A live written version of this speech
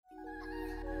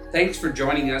Thanks for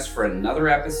joining us for another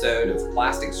episode of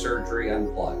Plastic Surgery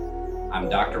Unplugged. I'm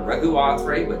Dr. Raghu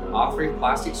Athre with Athre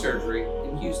Plastic Surgery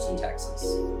in Houston, Texas.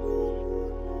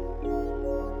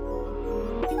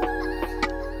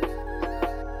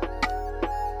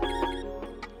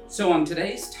 So on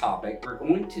today's topic, we're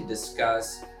going to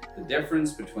discuss the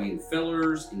difference between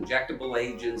fillers, injectable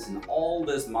agents, and all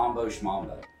this mambo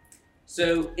shmambo.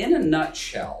 So in a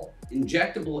nutshell,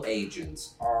 injectable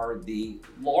agents are the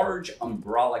large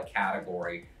umbrella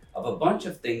category of a bunch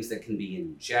of things that can be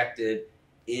injected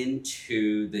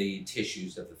into the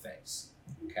tissues of the face,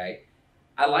 okay?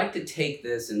 I like to take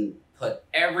this and put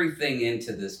everything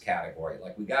into this category.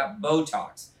 Like we got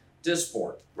Botox,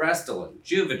 Dysport, Restylane,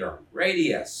 Juvederm,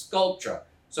 Radiesse, Sculptra.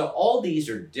 So all these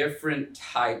are different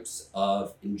types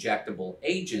of injectable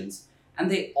agents,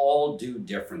 and they all do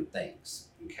different things,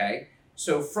 okay?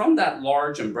 So from that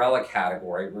large umbrella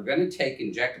category, we're going to take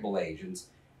injectable agents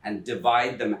and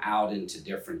divide them out into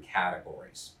different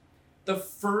categories. The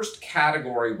first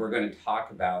category we're going to talk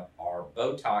about are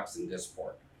Botox and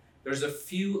Dysport. There's a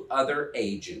few other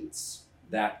agents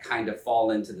that kind of fall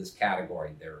into this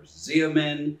category. There's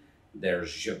Xeomin,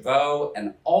 there's Jeuveau,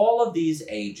 and all of these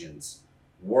agents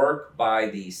work by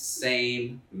the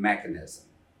same mechanism.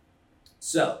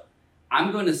 So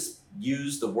I'm going to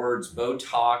use the words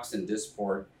Botox and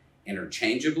Dysport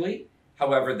interchangeably.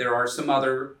 However, there are some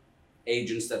other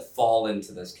agents that fall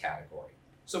into this category.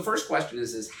 So first question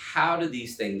is how do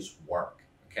these things work?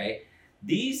 Okay,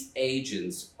 these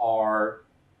agents are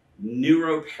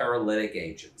neuroparalytic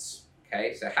agents.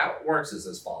 Okay, so how it works is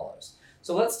as follows.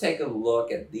 So let's take a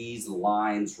look at these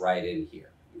lines right in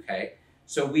here. Okay,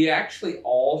 so we actually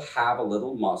all have a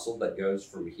little muscle that goes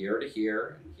from here to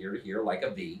here and here to here like a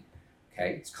V.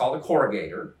 Okay, it's called a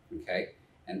corrugator, okay,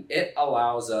 and it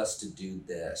allows us to do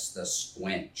this, the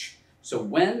squinch. So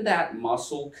when that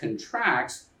muscle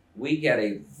contracts, we get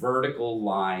a vertical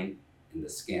line in the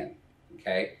skin,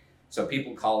 okay? So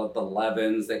people call it the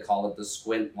Levens, they call it the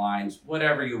squint lines,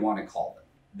 whatever you want to call it.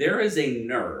 There is a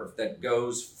nerve that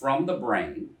goes from the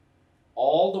brain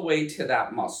all the way to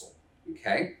that muscle,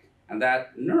 okay? And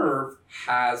that nerve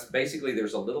has, basically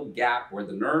there's a little gap where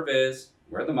the nerve is,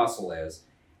 where the muscle is,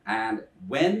 and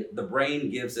when the brain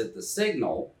gives it the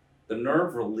signal, the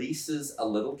nerve releases a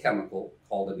little chemical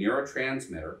called a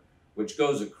neurotransmitter, which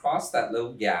goes across that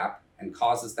little gap and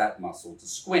causes that muscle to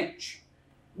squinch.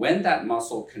 When that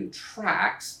muscle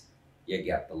contracts, you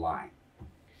get the line.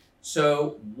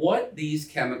 So what these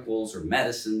chemicals or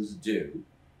medicines do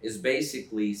is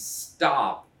basically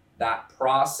stop that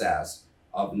process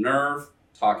of nerve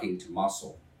talking to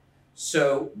muscle.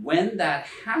 So when that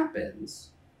happens,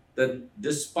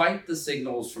 despite the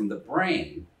signals from the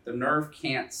brain, the nerve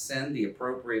can't send the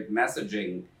appropriate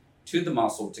messaging to the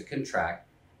muscle to contract,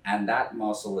 and that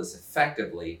muscle is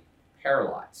effectively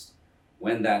paralyzed.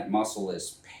 When that muscle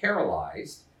is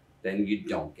paralyzed, then you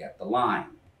don't get the line.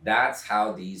 That's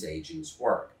how these agents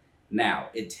work. Now,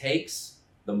 it takes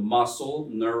the muscle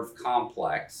nerve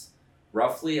complex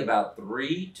roughly about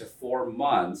 3 to 4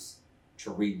 months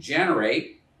to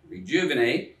regenerate,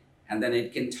 rejuvenate, and then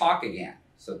it can talk again.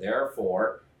 So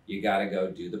therefore, you got to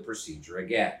go do the procedure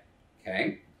again,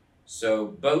 okay? So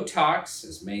Botox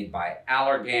is made by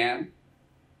Allergan.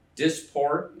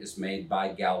 Dysport is made by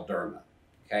Galderma,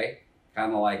 okay?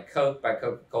 Kind of like Coke by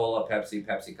Coca-Cola, Pepsi,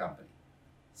 Pepsi Company.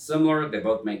 Similar, they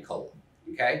both make cola,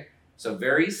 okay? So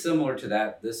very similar to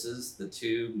that, this is the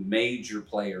two major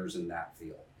players in that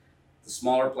field. The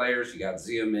smaller players, you got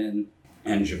Xeomin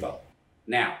and Jeuveau.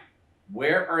 Now,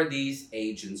 where are these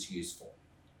agents useful?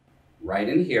 Right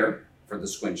in here for the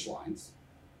squinch lines.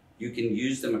 You can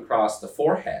use them across the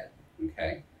forehead,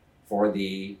 okay, for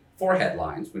the forehead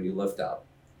lines when you lift up.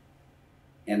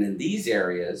 And in these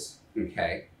areas,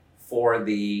 okay, for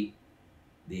the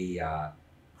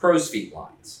crow's feet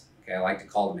lines. Okay, I like to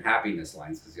call them happiness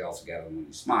lines because you also get them when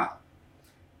you smile.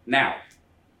 Now,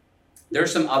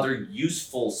 there's some other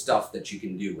useful stuff that you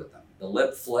can do with them. The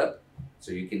lip flip,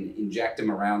 so you can inject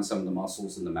them around some of the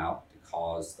muscles in the mouth to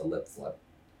cause the lip flip.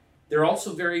 They're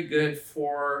also very good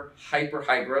for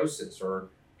hyperhidrosis or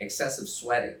excessive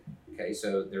sweating, okay?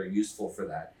 So they're useful for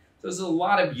that. So there's a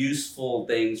lot of useful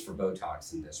things for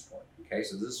Botox and Dysport, okay?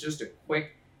 So this is just a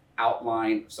quick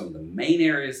outline of some of the main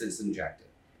areas it's injected.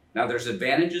 Now there's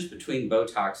advantages between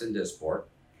Botox and Dysport,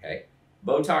 okay?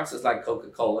 Botox is like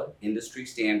Coca-Cola, industry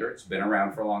standard, it's been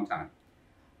around for a long time.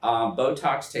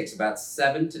 Botox takes about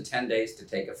 7 to 10 days to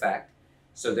take effect.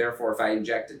 So therefore, if I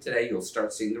inject it today, you'll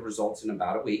start seeing the results in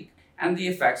about a week, and the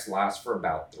effects last for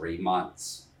about 3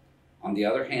 months. On the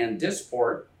other hand,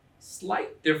 Dysport,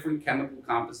 slight different chemical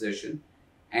composition,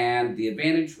 And the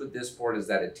advantage with Dysport is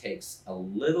that it takes a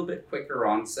little bit quicker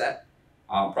onset,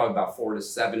 probably about 4 to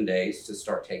 7 days to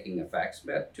start taking effects,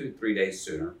 about 2 to 3 days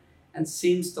sooner, and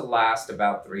seems to last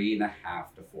about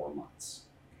 3.5 to 4 months.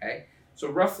 Okay, so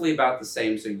roughly about the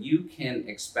same. So you can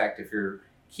expect, if you're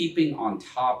keeping on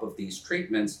top of these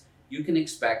treatments, you can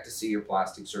expect to see your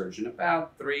plastic surgeon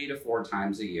about 3 to 4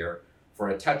 times a year for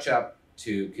a touch-up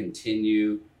to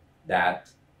continue that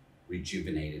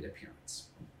rejuvenated appearance.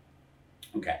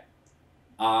 Okay,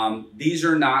 these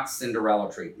are not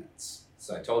Cinderella treatments.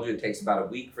 So I told you it takes about a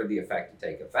week for the effect to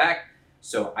take effect.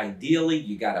 So ideally,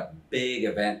 you got a big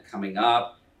event coming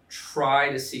up.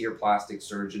 Try to see your plastic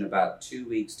surgeon about 2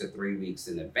 weeks to 3 weeks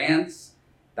in advance.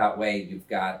 That way you've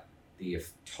got the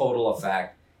total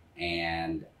effect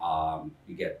and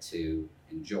you get to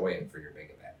enjoy it for your big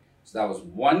event. So that was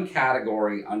one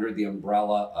category under the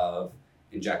umbrella of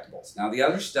injectables. Now the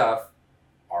other stuff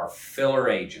are filler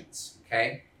agents,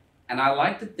 okay? And I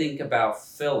like to think about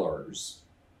fillers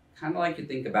kind of like you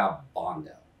think about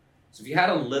Bondo. So if you had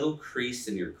a little crease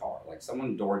in your car, like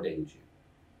someone door dinged you,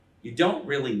 you don't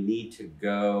really need to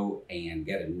go and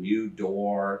get a new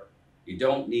door. You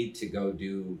don't need to go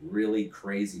do really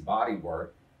crazy body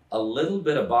work. A little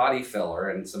bit of body filler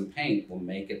and some paint will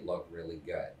make it look really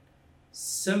good.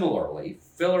 Similarly,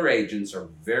 filler agents are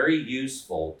very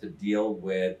useful to deal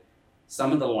with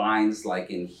some of the lines like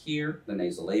in here, the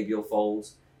nasolabial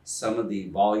folds, some of the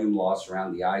volume loss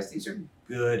around the eyes. These are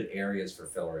good areas for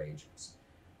filler agents.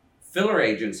 Filler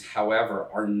agents, however,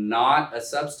 are not a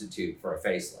substitute for a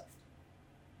facelift.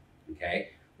 Okay,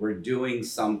 we're doing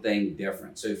something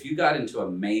different. So if you got into a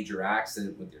major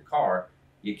accident with your car,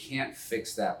 you can't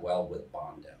fix that well with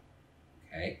Bondo.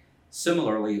 Okay,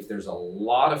 similarly, if there's a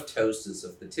lot of ptosis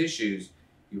of the tissues,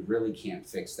 you really can't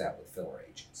fix that with filler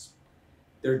agents.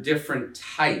 There are different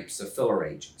types of filler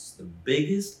agents. The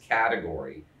biggest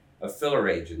category of filler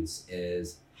agents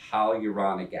is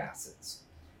hyaluronic acids.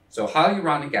 So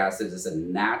hyaluronic acid is a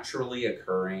naturally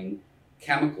occurring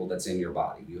chemical that's in your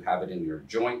body. You have it in your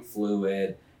joint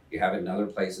fluid, you have it in other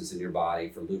places in your body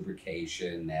for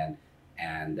lubrication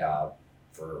and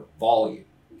for volume,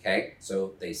 okay?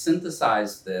 So they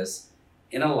synthesize this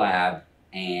in a lab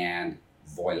and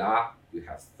voila, you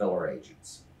have filler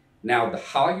agents. Now the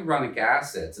hyaluronic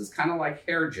acids is kind of like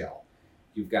hair gel.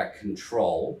 You've got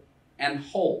control and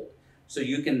hold. So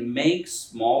you can make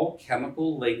small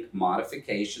chemical link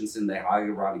modifications in the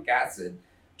hyaluronic acid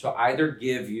to either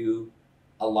give you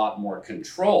a lot more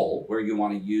control where you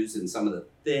want to use in some of the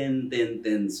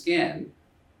thin skin,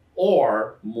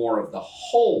 or more of the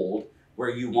hold where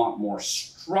you want more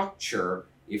structure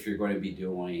if you're going to be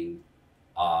doing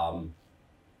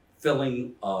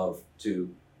filling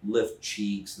to lift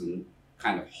cheeks and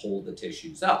kind of hold the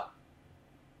tissues up.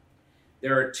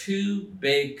 There are two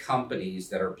big companies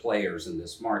that are players in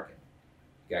this market.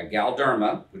 You got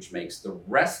Galderma, which makes the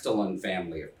Restylane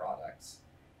family of products.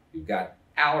 You've got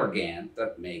Allergan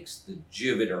that makes the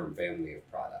Juvederm family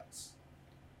of products.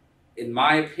 In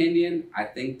my opinion, I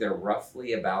think they're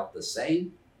roughly about the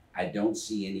same. I don't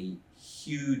see any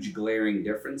huge glaring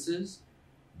differences.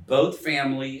 Both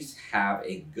families have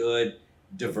a good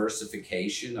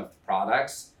diversification of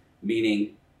products,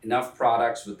 meaning enough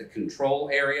products with the control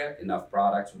area, enough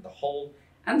products with the hold,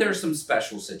 and there's some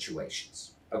special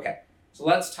situations. Okay, so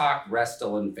let's talk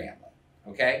Restylane family,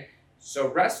 okay? So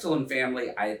Restylane family,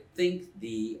 I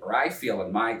feel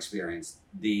in my experience,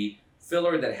 the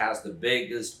filler that has the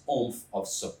biggest oomph of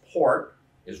support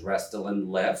is Restylane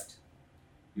Lift.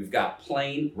 You've got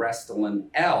plain Restylane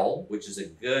L, which is a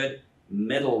good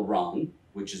middle rung,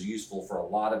 which is useful for a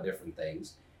lot of different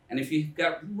things. And if you've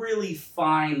got really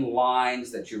fine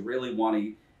lines that you really want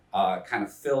to kind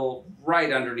of fill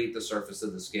right underneath the surface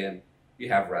of the skin, you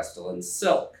have Restylane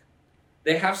Silk.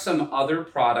 They have some other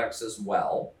products as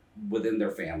well within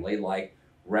their family, like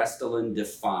Restylane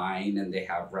Define, and they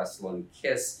have Restylane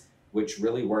Kiss, which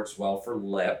really works well for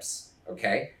lips,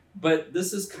 okay? But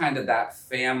this is kind of that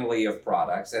family of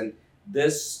products, and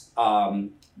this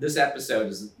episode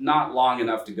is not long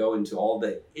enough to go into all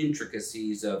the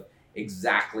intricacies of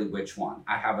exactly which one.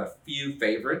 I have a few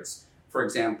favorites. For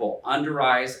example, under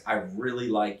eyes, I really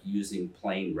like using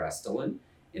plain Restylane.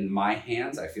 In my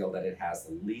hands, I feel that it has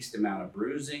the least amount of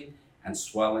bruising and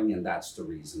swelling, and that's the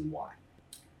reason why.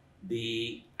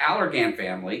 The Allergan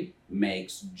family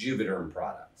makes Juvederm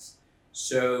products.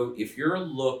 So if you're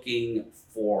looking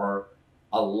for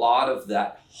a lot of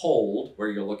that hold, where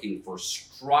you're looking for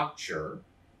structure,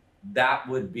 that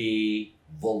would be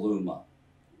Voluma,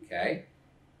 okay?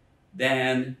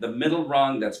 Then the middle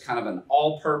rung, that's kind of an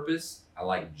all-purpose, I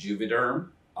like Juvederm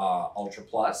Ultra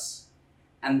Plus.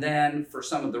 And then for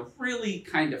some of the really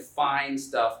kind of fine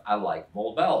stuff, I like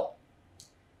Volbella.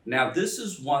 Now, this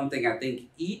is one thing I think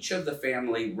each of the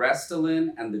family,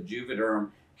 Restylane and the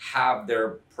Juvederm, have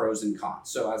their pros and cons.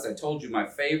 So as I told you, my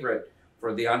favorite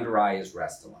for the under eye is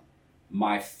Restylane.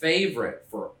 My favorite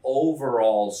for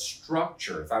overall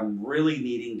structure, if I'm really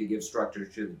needing to give structure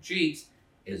to the cheeks,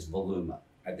 is Voluma.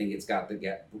 I think it's got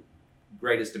the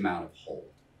greatest amount of hold.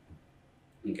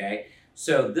 Okay,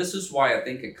 so this is why I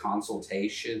think a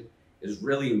consultation is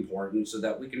really important so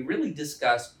that we can really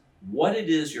discuss what it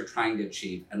is you're trying to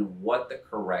achieve and what the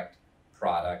correct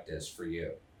product is for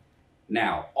you.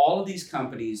 Now, all of these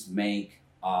companies make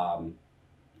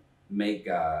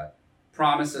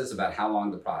promises about how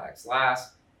long the products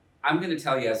last. I'm going to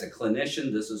tell you as a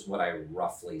clinician, this is what I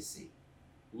roughly see.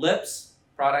 Lips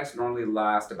products normally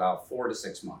last about 4 to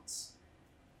 6 months.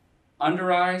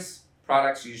 Under eyes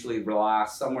products usually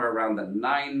last somewhere around the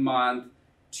 9-month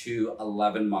to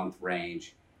 11-month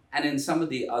range. And in some of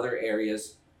the other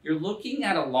areas, you're looking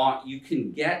at you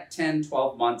can get 10,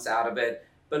 12 months out of it,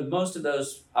 but most of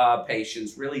those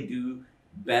patients really do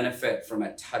benefit from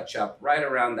a touch-up right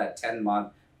around that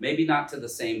 10-month, maybe not to the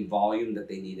same volume that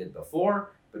they needed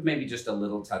before, but maybe just a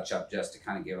little touch-up just to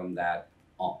kind of give them that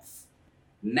oomph.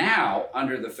 Now,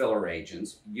 under the filler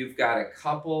agents, you've got a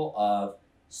couple of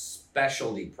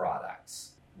specialty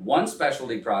products. One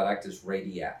specialty product is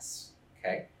Radiesse,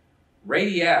 okay?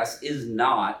 Radiesse is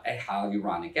not a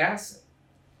hyaluronic acid.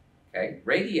 Okay,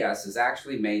 Radiesse is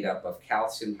actually made up of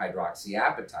calcium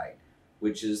hydroxyapatite,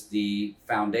 which is the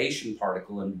foundation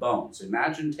particle in bone. So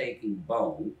imagine taking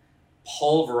bone,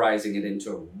 pulverizing it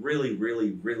into a really,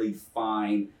 really, really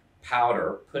fine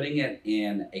powder, putting it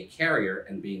in a carrier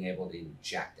and being able to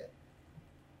inject it.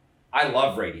 I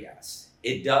love Radiesse.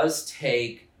 It does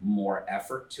take more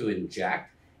effort to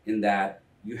inject in that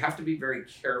you have to be very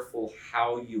careful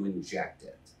how you inject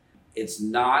it. It's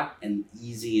not an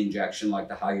easy injection like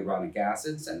the hyaluronic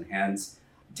acids, and hence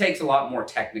it takes a lot more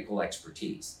technical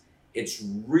expertise. It's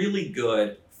really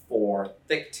good for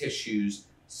thick tissues,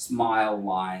 smile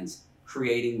lines,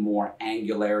 creating more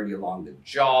angularity along the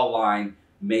jawline,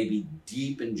 maybe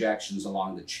deep injections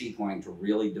along the cheek line to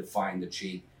really define the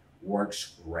cheek.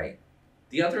 Works great.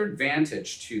 The other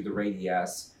advantage to the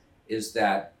Radiesse is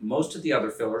that most of the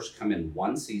other fillers come in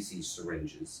 1 cc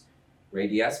syringes.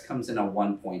 Radiesse comes in a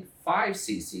 1.5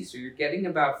 cc, so you're getting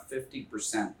about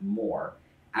 50% more.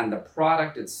 And the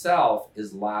product itself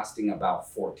is lasting about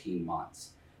 14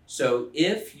 months. So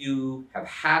if you have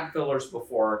had fillers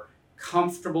before,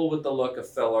 comfortable with the look of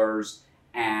fillers,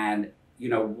 and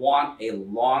want a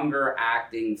longer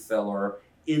acting filler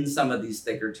in some of these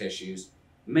thicker tissues,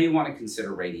 you may want to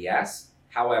consider Radiesse.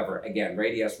 However, again,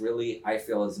 Radiesse really, I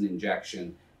feel, is an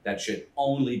injection that should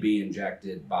only be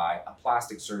injected by a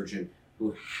plastic surgeon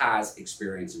who has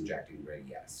experience injecting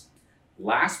Radiesse.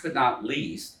 Last but not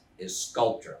least is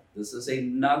Sculptra. This is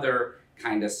another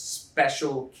kind of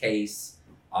special case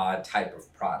type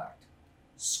of product.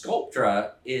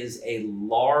 Sculptra is a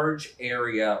large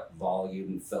area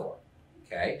volume filler,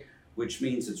 okay? Which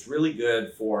means it's really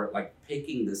good for like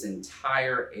picking this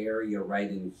entire area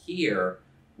right in here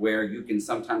where you can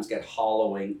sometimes get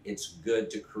hollowing. It's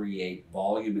good to create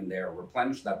volume in there,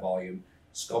 replenish that volume.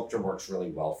 Sculptra works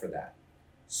really well for that.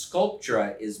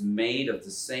 Sculptra is made of the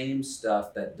same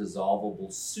stuff that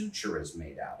dissolvable suture is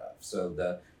made out of. So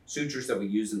the sutures that we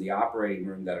use in the operating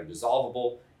room that are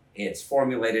dissolvable, it's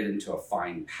formulated into a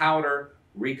fine powder,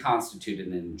 reconstituted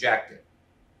and injected.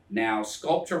 Now,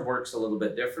 Sculptra works a little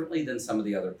bit differently than some of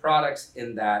the other products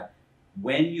in that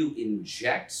when you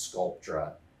inject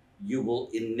Sculptra, you will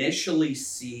initially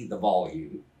see the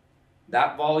volume.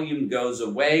 That volume goes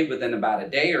away within about a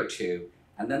day or two,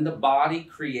 and then the body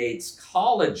creates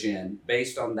collagen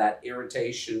based on that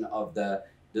irritation of the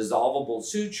dissolvable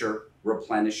suture,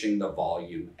 replenishing the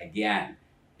volume again.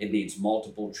 It needs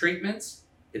multiple treatments.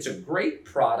 It's a great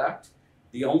product.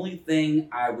 The only thing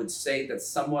I would say that's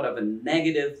somewhat of a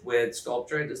negative with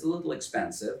Sculptra, it is a little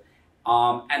expensive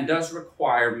and does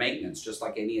require maintenance, just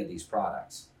like any of these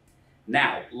products.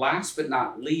 Now, last but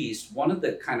not least, one of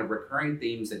the kind of recurring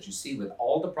themes that you see with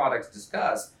all the products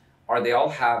discussed are they all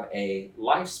have a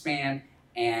lifespan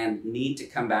and need to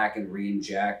come back and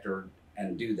re-inject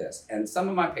and do this. And some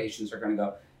of my patients are going to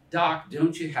go, "Doc,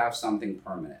 don't you have something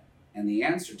permanent?" And the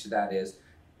answer to that is,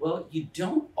 well, you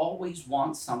don't always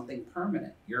want something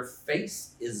permanent. Your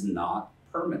face is not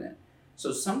permanent.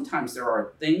 So sometimes there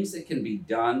are things that can be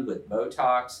done with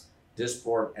Botox,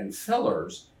 Dysport, and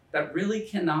fillers that really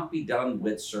cannot be done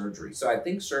with surgery. So I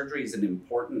think surgery is an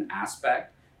important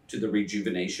aspect to the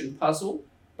rejuvenation puzzle,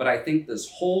 but I think this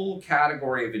whole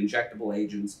category of injectable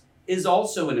agents is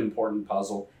also an important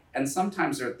puzzle. And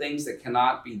sometimes there are things that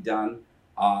cannot be done,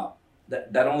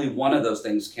 that only one of those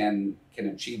things can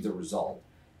achieve the result.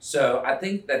 So I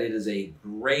think that it is a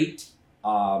great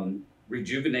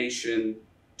rejuvenation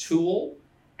tool,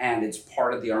 and it's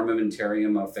part of the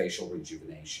armamentarium of facial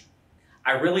rejuvenation.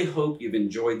 I really hope you've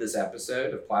enjoyed this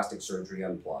episode of Plastic Surgery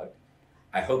Unplugged.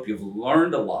 I hope you've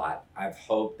learned a lot. I've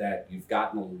hoped that you've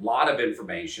gotten a lot of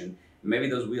information. Maybe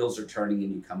those wheels are turning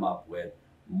and you come up with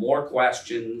more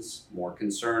questions, more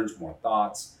concerns, more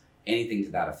thoughts, anything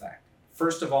to that effect.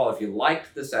 First of all, if you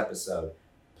liked this episode,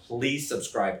 please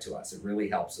subscribe to us. It really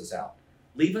helps us out.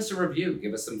 Leave us a review,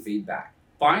 give us some feedback.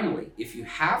 Finally, if you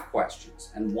have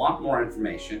questions and want more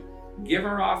information, give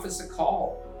our office a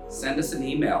call. Send us an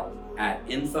email at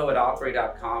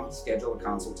info@authray.com, schedule a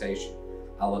consultation.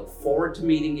 I look forward to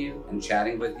meeting you and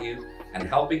chatting with you and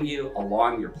helping you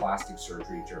along your plastic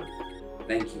surgery journey.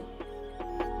 Thank you.